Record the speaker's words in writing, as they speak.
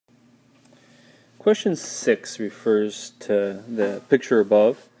Question 6 refers to the picture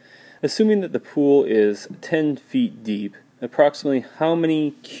above. Assuming that the pool is 10 feet deep, approximately how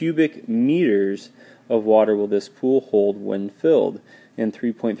many cubic meters of water will this pool hold when filled? And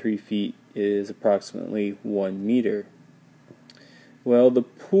 3.3 feet is approximately 1 meter. Well, the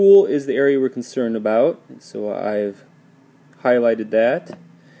pool is the area we're concerned about, so I've highlighted that.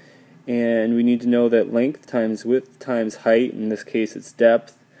 And we need to know that length times width times height, in this case it's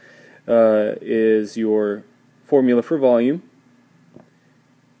depth, is your formula for volume.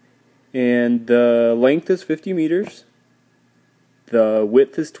 And the length is 50 meters, the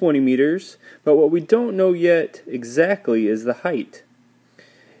width is 20 meters, but what we don't know yet exactly is the height.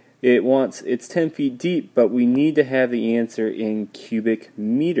 It's 10 feet deep, but we need to have the answer in cubic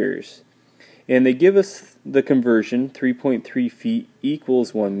meters. And they give us the conversion, 3.3 feet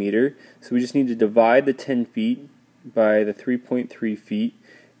equals 1 meter, so we just need to divide the 10 feet by the 3.3 feet,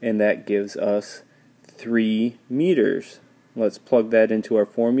 and that gives us 3 meters. Let's plug that into our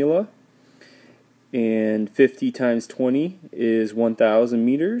formula. And 50 times 20 is 1,000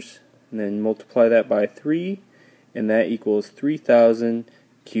 meters, and then multiply that by 3, and that equals 3,000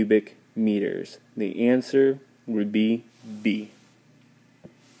 cubic meters. The answer would be B.